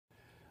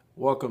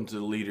Welcome to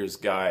the Leader's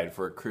Guide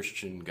for a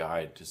Christian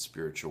Guide to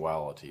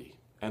Spirituality,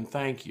 and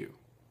thank you.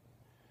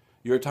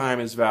 Your time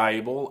is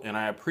valuable, and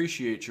I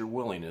appreciate your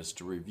willingness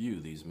to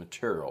review these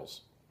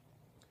materials.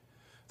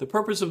 The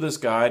purpose of this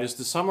guide is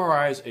to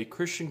summarize a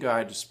Christian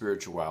guide to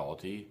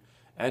spirituality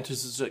and to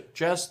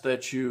suggest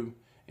that you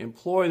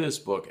employ this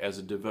book as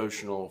a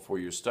devotional for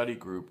your study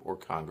group or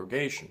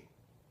congregation.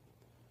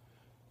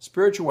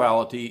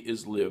 Spirituality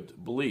is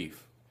lived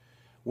belief.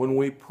 When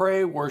we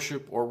pray,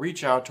 worship, or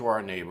reach out to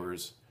our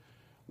neighbors,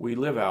 we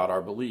live out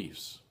our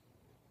beliefs.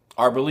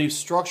 Our beliefs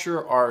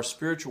structure our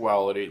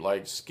spirituality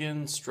like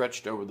skin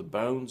stretched over the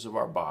bones of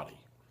our body.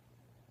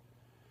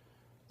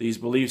 These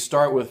beliefs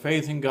start with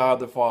faith in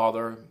God the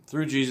Father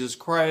through Jesus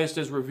Christ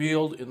as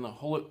revealed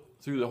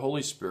through the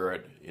Holy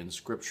Spirit in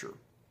Scripture,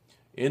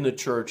 in the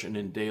church, and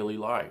in daily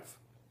life.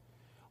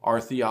 Our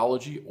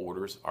theology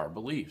orders our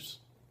beliefs.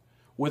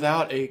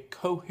 Without a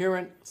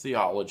coherent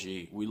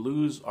theology, we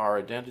lose our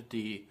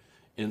identity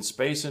in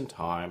space and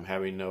time,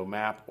 having no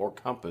map or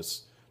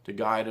compass to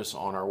guide us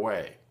on our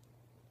way.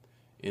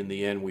 In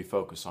the end, we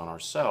focus on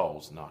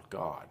ourselves, not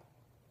God.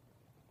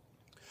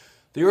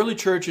 The early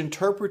church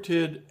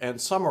interpreted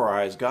and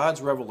summarized God's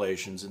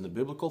revelations in the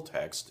biblical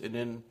text and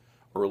in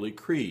early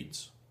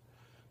creeds.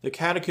 The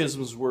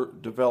catechisms were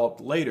developed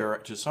later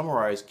to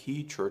summarize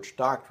key church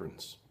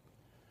doctrines.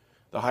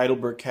 The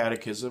Heidelberg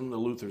Catechism, the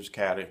Luther's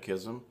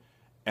Catechism,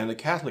 and the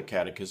Catholic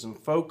Catechism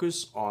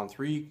focus on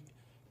three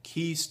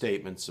key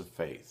statements of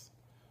faith: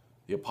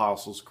 the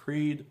Apostles'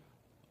 Creed,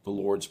 the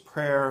Lord's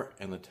Prayer,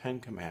 and the Ten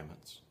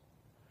Commandments.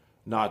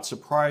 Not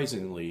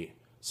surprisingly,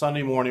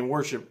 Sunday morning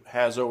worship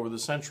has over the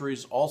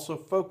centuries also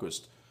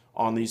focused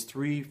on these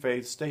three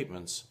faith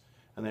statements,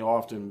 and they've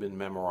often been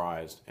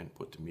memorized and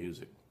put to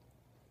music.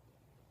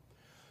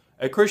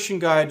 A Christian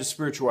Guide to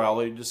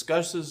Spirituality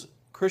discusses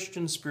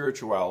Christian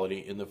spirituality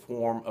in the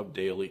form of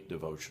daily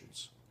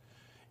devotions.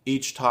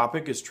 Each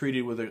topic is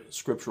treated with a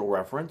scriptural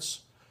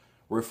reference,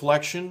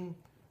 reflection,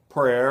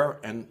 prayer,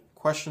 and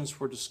questions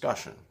for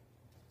discussion.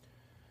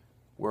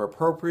 Where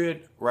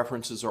appropriate,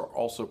 references are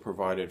also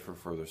provided for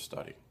further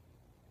study.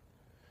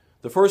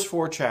 The first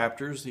four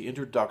chapters, the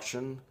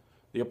introduction,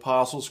 the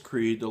Apostles'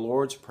 Creed, the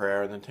Lord's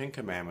Prayer, and the Ten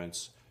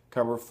Commandments,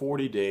 cover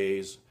 40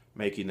 days,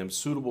 making them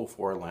suitable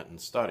for a Lenten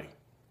study.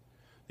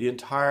 The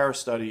entire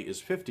study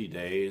is 50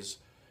 days,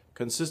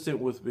 consistent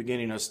with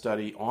beginning a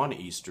study on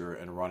Easter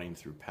and running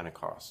through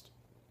Pentecost.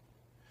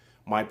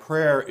 My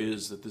prayer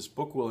is that this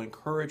book will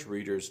encourage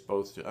readers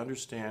both to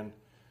understand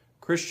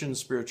Christian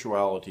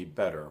spirituality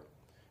better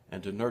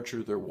and to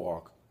nurture their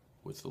walk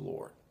with the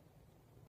Lord.